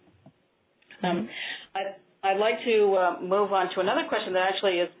wonderful. I'd like to move on to another question that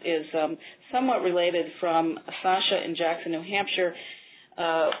actually is somewhat related from Sasha in Jackson, New Hampshire.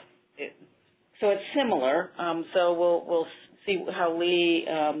 So it's similar. So we'll see how Lee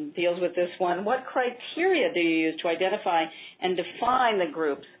deals with this one. What criteria do you use to identify and define the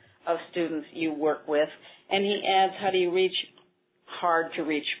groups of students you work with? And he adds, how do you reach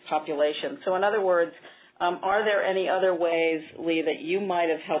hard-to-reach populations? So in other words, are there any other ways, Lee, that you might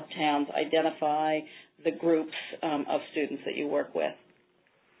have helped towns identify the groups of students that you work with?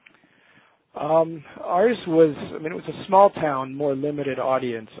 Ours was, it was a small town, more limited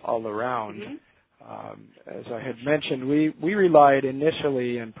audience all around. As I had mentioned, we relied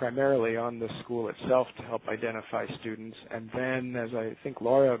initially and primarily on the school itself to help identify students, and then, as I think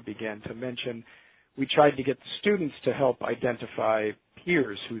Laura began to mention, we tried to get the students to help identify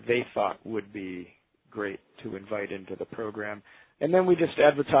peers who they thought would be great to invite into the program. And then we just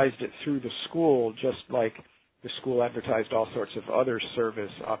advertised it through the school, just like the school advertised all sorts of other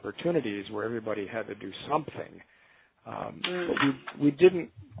service opportunities where everybody had to do something. But we didn't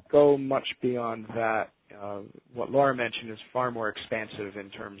go much beyond that. What Laura mentioned is far more expansive in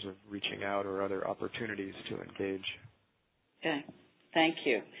terms of reaching out or other opportunities to engage. Okay, thank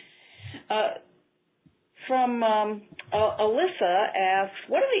you. From Alyssa asks,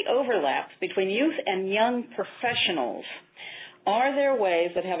 what are the overlaps between youth and young professionals? Are there ways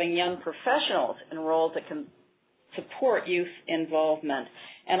that having young professionals in roles that can support youth involvement?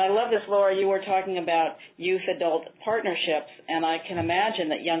 And I love this, Laura, you were talking about youth-adult partnerships, and I can imagine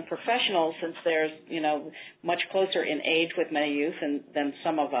that young professionals, since they're, much closer in age with many youth than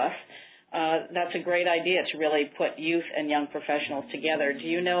some of us, that's a great idea to really put youth and young professionals together. Do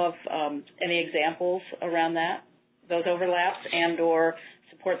you know of any examples around that, those overlaps and or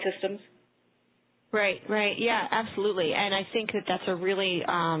support systems? Right. Yeah, absolutely. And I think that that's a really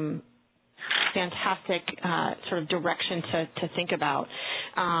fantastic sort of direction to think about.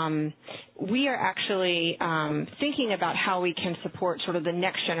 We are actually thinking about how we can support sort of the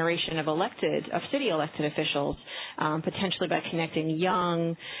next generation of city elected officials, potentially by connecting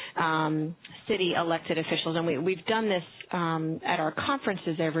young city elected officials. And we've done this at our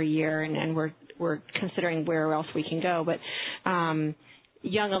conferences every year, and we're considering where else we can go. But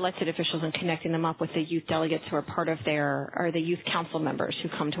young elected officials and connecting them up with the youth delegates who are part of the youth council members who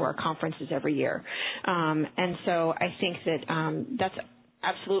come to our conferences every year. And so I think that that's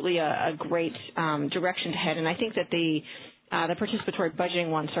absolutely a great direction to head. And I think that the participatory budgeting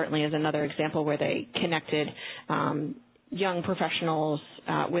one certainly is another example where they connected young professionals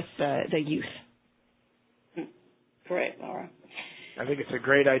with the youth. Great, Laura. I think it's a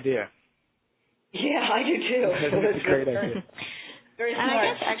great idea. Yeah, I do too. I think it's a great idea. Very smart. And I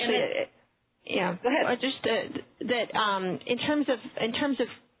guess actually, yeah. Go ahead. Just that in terms of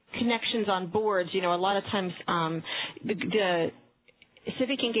connections on boards, a lot of times the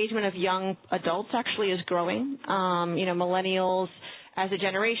civic engagement of young adults actually is growing. Millennials as a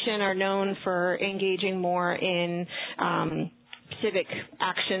generation are known for engaging more in civic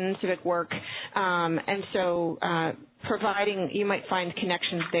action, civic work, and so you might find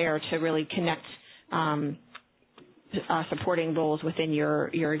connections there to really connect supporting roles within your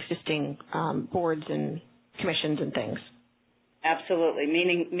existing boards and commissions and things. Absolutely.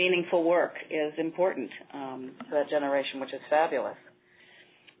 Meaningful work is important for that generation, which is fabulous.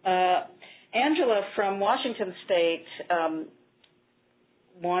 Angela from Washington State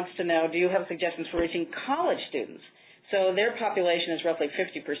wants to know, do you have suggestions for reaching college students? So their population is roughly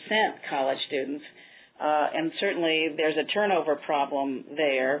 50% college students, and certainly there's a turnover problem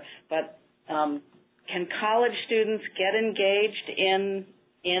there, but can college students get engaged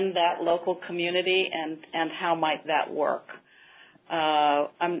in that local community, and how might that work?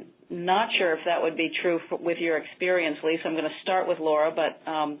 I'm not sure if that would be true with your experience, Lisa. I'm going to start with Laura,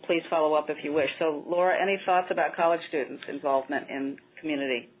 but please follow up if you wish. So, Laura, any thoughts about college students' involvement in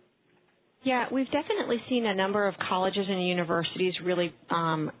community? Yeah, we've definitely seen a number of colleges and universities really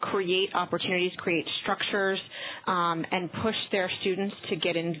create opportunities, create structures, and push their students to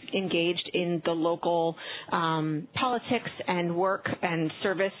get engaged in the local politics and work and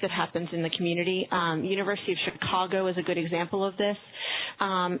service that happens in the community. University of Chicago is a good example of this.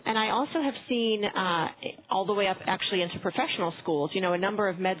 And I also have seen all the way up actually into professional schools, a number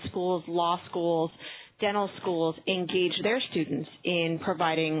of med schools, law schools, dental schools engage their students in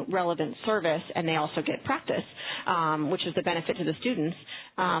providing relevant service, and they also get practice, which is the benefit to the students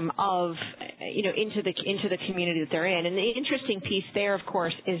into the community that they're in. And the interesting piece there, of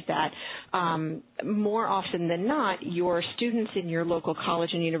course, is that more often than not, your students in your local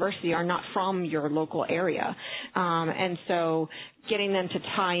college and university are not from your local area, and so getting them to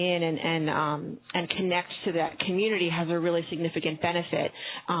tie in and connect to that community has a really significant benefit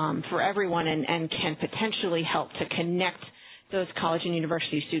for everyone, and can potentially help to connect those college and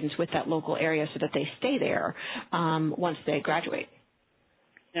university students with that local area so that they stay there once they graduate.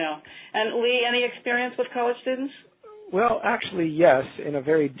 Yeah. And Lee, any experience with college students? Well, actually, yes, in a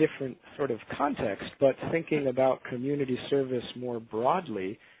very different sort of context, but thinking about community service more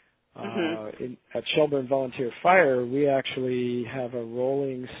broadly, at Shelburne Volunteer Fire, we actually have a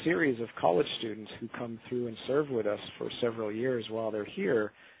rolling series of college students who come through and serve with us for several years while they're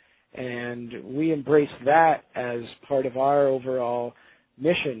here. And we embrace that as part of our overall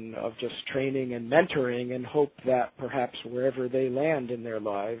mission of just training and mentoring, and hope that perhaps wherever they land in their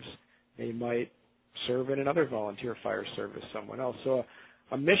lives, they might serve in another volunteer fire service, someone else. So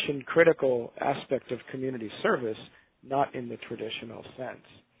a mission-critical aspect of community service, not in the traditional sense.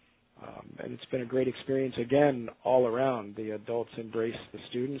 And it's been a great experience, again, all around. The adults embrace the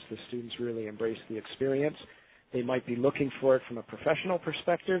students really embrace the experience. They might be looking for it from a professional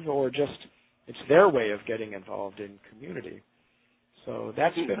perspective, or just it's their way of getting involved in community. So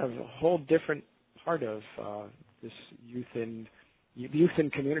that's been a whole different part of this youth and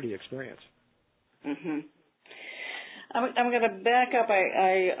community experience. Mm-hmm. I'm going to back up.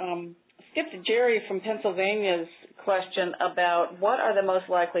 I skipped Jerry from Pennsylvania's question about what are the most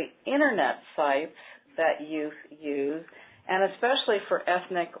likely Internet sites that youth use, and especially for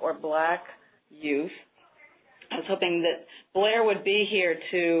ethnic or black youth. I was hoping that Blair would be here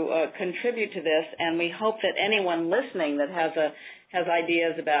to contribute to this, and we hope that anyone listening that has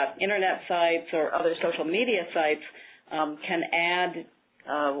ideas about Internet sites or other social media sites can add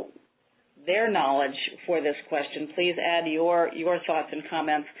their knowledge for this question. Please add your thoughts and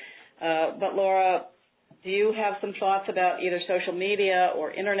comments. But Laura, do you have some thoughts about either social media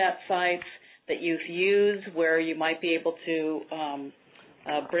or Internet sites that youth use where you might be able to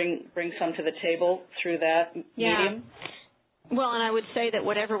bring some to the table through that medium? Well, and I would say that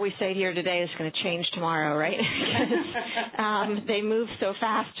whatever we say here today is going to change tomorrow, right? They move so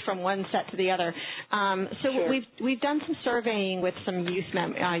fast from one set to the other. Sure. we've done some surveying with some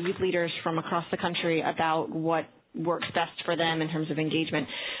youth leaders from across the country about what works best for them in terms of engagement.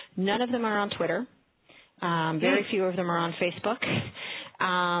 None of them are on Twitter. Very few of them are on Facebook.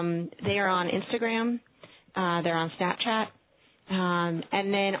 They are on Instagram. They're on Snapchat.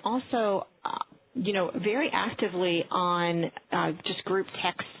 And then also, very actively on just group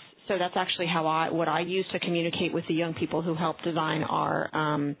texts. So that's actually what I use to communicate with the young people who help design our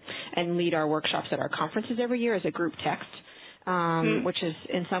and lead our workshops at our conferences every year is a group text, which is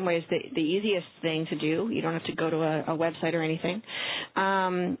in some ways the easiest thing to do. You don't have to go to a website or anything.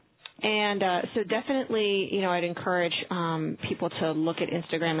 So definitely, I'd encourage people to look at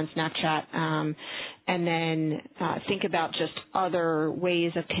Instagram and Snapchat and then think about just other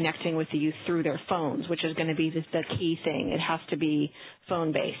ways of connecting with the youth through their phones, which is going to be the key thing. It has to be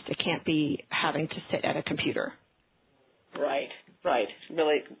phone-based. It can't be having to sit at a computer. Right.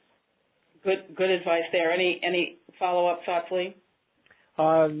 Really good advice there. Any follow-up thoughts, Lee?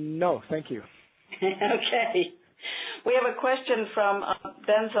 No, thank you. Okay. We have a question from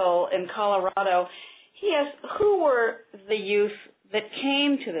Benzel in Colorado. He asks, who were the youth that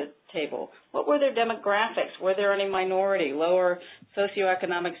came to the table? What were their demographics? Were there any minority, lower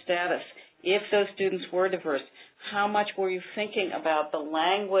socioeconomic status? If those students were diverse, how much were you thinking about the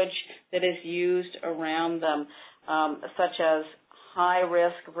language that is used around them, such as high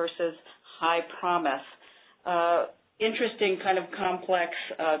risk versus high promise? Interesting kind of complex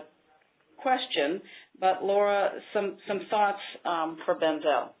question. But Laura, some thoughts for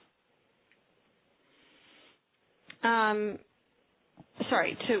Benzel.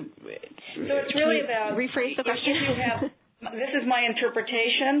 Sorry, so it's really about rephrase the question. This is my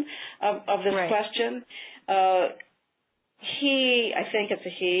interpretation of this question. I think it's a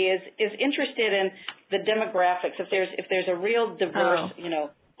he, is interested in the demographics. If there's a real diverse,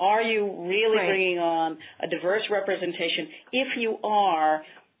 are you really bringing on a diverse representation? If you are,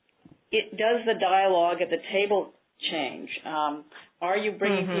 does the dialogue at the table change? Are you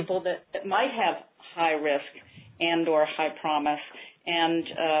bringing people that might have high risk and or high promise? And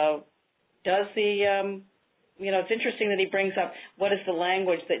does it's interesting that he brings up what is the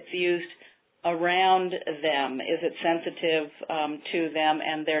language that's used around them? Is it sensitive to them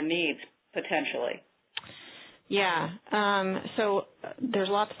and their needs potentially? Yeah. So there's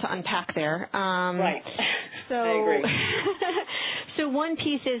lots to unpack there. Right. So I agree. So one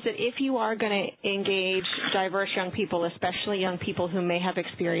piece is that if you are going to engage diverse young people, especially young people who may have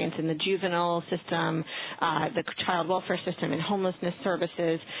experience in the juvenile system, the child welfare system, and homelessness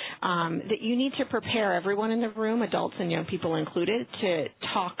services, that you need to prepare everyone in the room, adults and young people included, to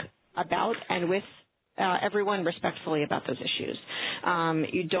talk about and with everyone respectfully about those issues.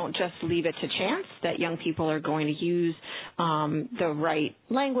 You don't just leave it to chance that young people are going to use the right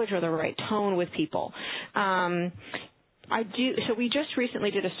language or the right tone with people. So we just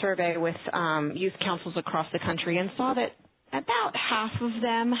recently did a survey with youth councils across the country and saw that about half of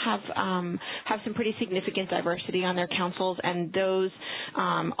them have some pretty significant diversity on their councils, and those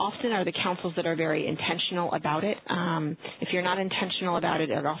often are the councils that are very intentional about it. If you're not intentional about it,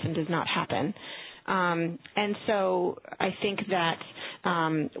 it often does not happen. And so I think that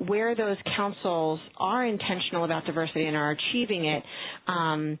where those councils are intentional about diversity and are achieving it,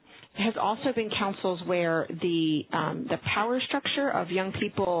 has also been councils where the power structure of young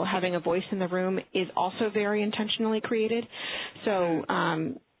people having a voice in the room is also very intentionally created. So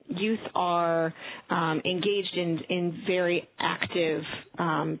youth are engaged in very active,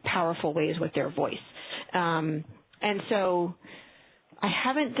 powerful ways with their voice. And so I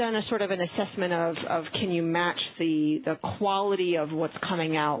haven't done a sort of an assessment of can you match the quality of what's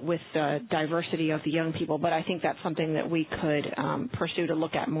coming out with the diversity of the young people, but I think that's something that we could pursue to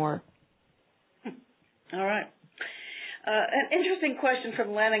look at more. All right. An interesting question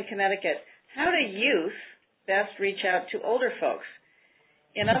from Len in Connecticut. How do youth best reach out to older folks?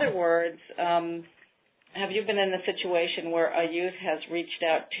 In other words, have you been in a situation where a youth has reached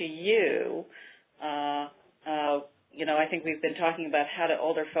out to you? I think we've been talking about how do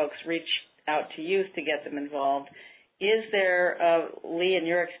older folks reach out to youth to get them involved. Is there, Lee, in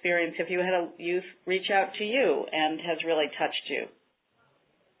your experience, have you had a youth reach out to you and has really touched you?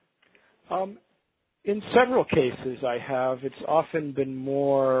 In several cases I have. It's often been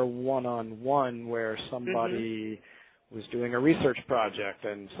more one-on-one where somebody was doing a research project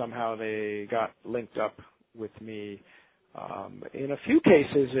and somehow they got linked up with me. In a few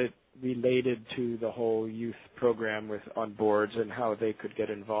cases, it related to the whole youth program on boards and how they could get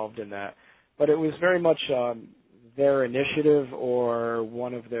involved in that. But it was very much their initiative or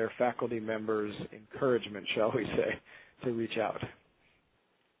one of their faculty members' encouragement, shall we say, to reach out.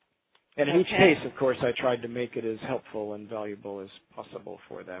 And in each case, of course, I tried to make it as helpful and valuable as possible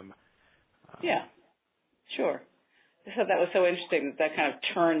for them. Yeah, sure. So that was so interesting that kind of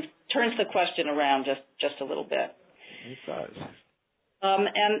turns the question around just a little bit. It does.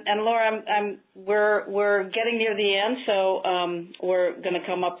 And Laura, we're getting near the end, so we're going to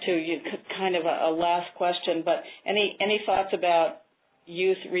come up to you kind of a last question. But any thoughts about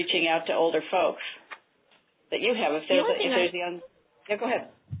youth reaching out to older folks that you have? If there's young, yeah, go ahead.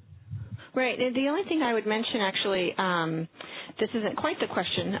 Right. The only thing I would mention, actually, this isn't quite the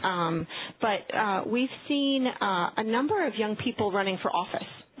question, but we've seen a number of young people running for office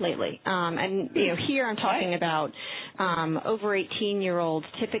lately. And here I'm talking about over 18-year-olds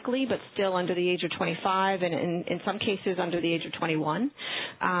typically, but still under the age of 25, and in some cases under the age of 21.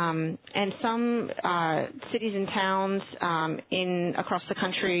 And some cities and towns across the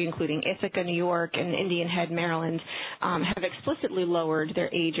country, including Ithaca, New York, and Indian Head, Maryland, have explicitly lowered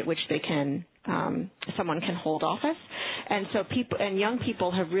their age at which someone can hold office. And so young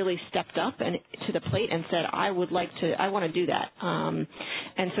people have really stepped up to the plate and said, I want to do that.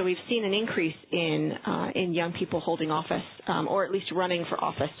 And so we've seen an increase in young people holding office, or at least running for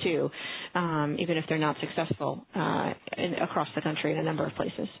office too, even if they're not successful across the country in a number of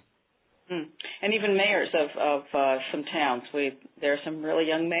places. And even mayors of some towns. There are some really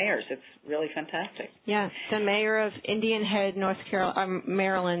young mayors. It's really fantastic. Yeah, the mayor of Indian Head,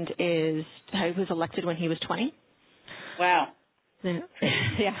 Maryland, was elected when he was 20. Wow.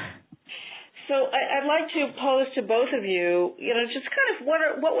 Yeah. So I'd like to pose to both of you, just kind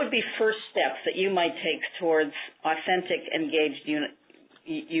of what would be first steps that you might take towards authentic, engaged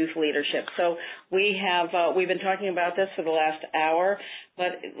youth leadership. So we've been talking about this for the last hour,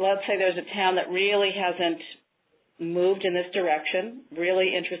 but let's say there's a town that really hasn't moved in this direction,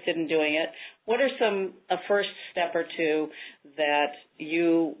 really interested in doing it. What are a first step or two that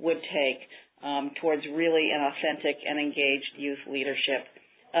you would take towards really an authentic and engaged youth leadership?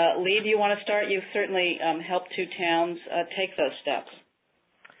 Lee, do you want to start? You've certainly helped two towns take those steps.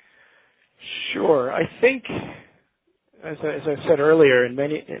 Sure. I think, as I said earlier,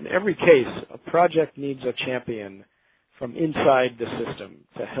 in every case, a project needs a champion from inside the system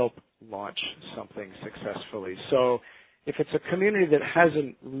to help launch something successfully. So if it's a community that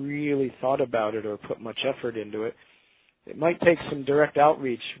hasn't really thought about it or put much effort into it, it might take some direct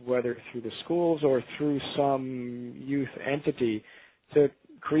outreach, whether through the schools or through some youth entity, to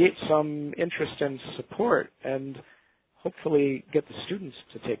create some interest and support and hopefully get the students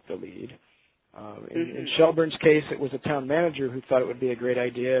to take the lead. In Shelburne's case, it was a town manager who thought it would be a great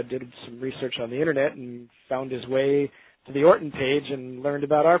idea, did some research on the internet, and found his way to the Orton page and learned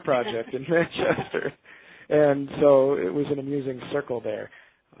about our project in Manchester. And so it was an amusing circle there.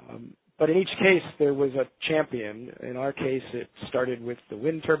 But in each case, there was a champion. In our case, it started with the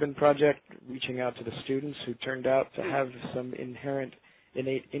wind turbine project, reaching out to the students who turned out to have some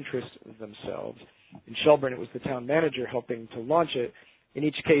innate interest themselves. In Shelburne, it was the town manager helping to launch it. In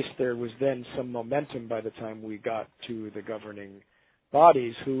each case, there was then some momentum by the time we got to the governing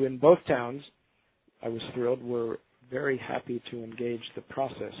bodies, who in both towns, I was thrilled, were very happy to engage the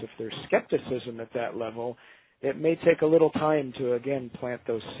process. If there's skepticism at that level, it may take a little time to, again, plant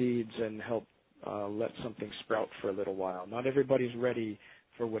those seeds and help let something sprout for a little while. Not everybody's ready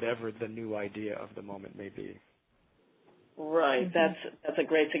for whatever the new idea of the moment may be. Right. That's a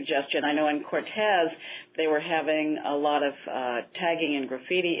great suggestion. I know in Cortez they were having a lot of tagging and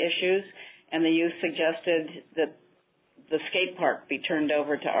graffiti issues, and the youth suggested that the skate park be turned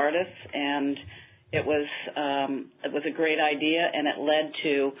over to artists, and it was a great idea, and it led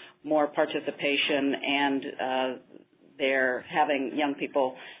to more participation and their having young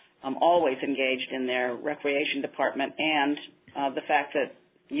people always engaged in their recreation department, and the fact that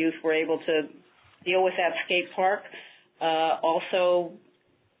youth were able to deal with that skate park also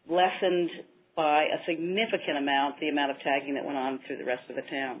lessened by a significant amount the amount of tagging that went on through the rest of the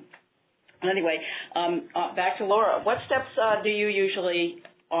town. Anyway, back to Laura. What steps do you usually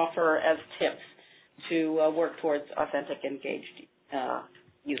offer as tips to work towards authentic, engaged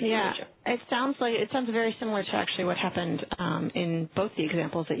youth leadership? It sounds very similar to actually what happened in both the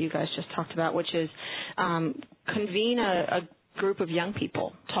examples that you guys just talked about, which is convene a group of young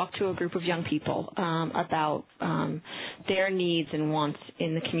people, talk to a group of young people about their needs and wants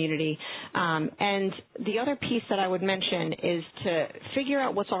in the community. And the other piece that I would mention is to figure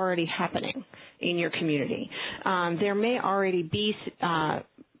out what's already happening in your community. There may already be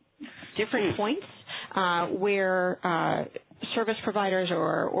different points where service providers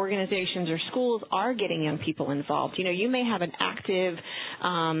or organizations or schools are getting young people involved. You know, you may have an active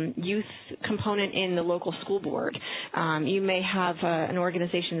youth component in the local school board. You may have an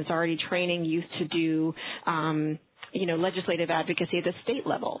organization that's already training youth to do, legislative advocacy at the state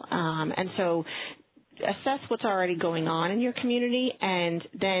level. And so assess what's already going on in your community, and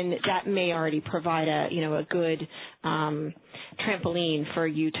then that may already provide a good trampoline for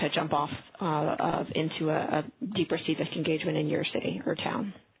you to jump off into a deeper civic engagement in your city or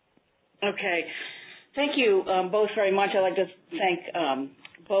town. Okay. Thank you both very much. I'd like to thank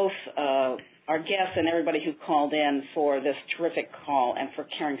both our guests and everybody who called in for this terrific call and for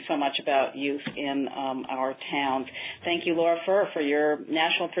caring so much about youth in our towns. Thank you, Laura Furr, for your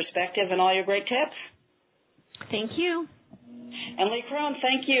national perspective and all your great tips. Thank you. And Lee Crone,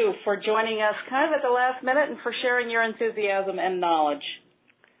 thank you for joining us kind of at the last minute and for sharing your enthusiasm and knowledge.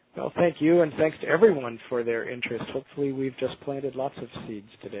 Well, thank you, and thanks to everyone for their interest. Hopefully we've just planted lots of seeds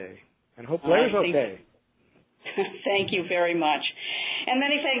today. And hope Blair's okay. Thank you very much. And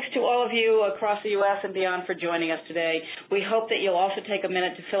many thanks to all of you across the U.S. and beyond for joining us today. We hope that you'll also take a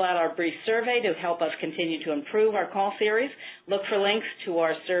minute to fill out our brief survey to help us continue to improve our call series. Look for links to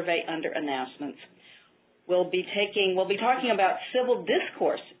our survey under announcements. We'll be talking about civil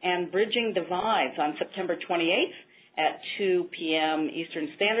discourse and bridging divides on September 28th at 2 p.m. Eastern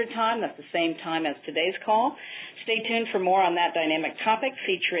Standard Time. That's the same time as today's call. Stay tuned for more on that dynamic topic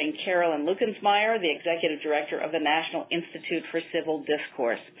featuring Carolyn Lukensmeyer, the Executive Director of the National Institute for Civil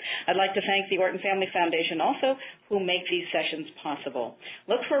Discourse. I'd like to thank the Orton Family Foundation also, who make these sessions possible.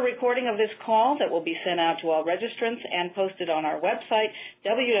 Look for a recording of this call that will be sent out to all registrants and posted on our website,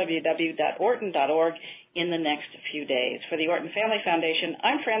 www.orton.org, in the next few days. For the Orton Family Foundation,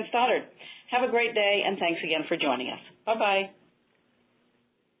 I'm Fran Stoddard. Have a great day, and thanks again for joining us. Bye-bye.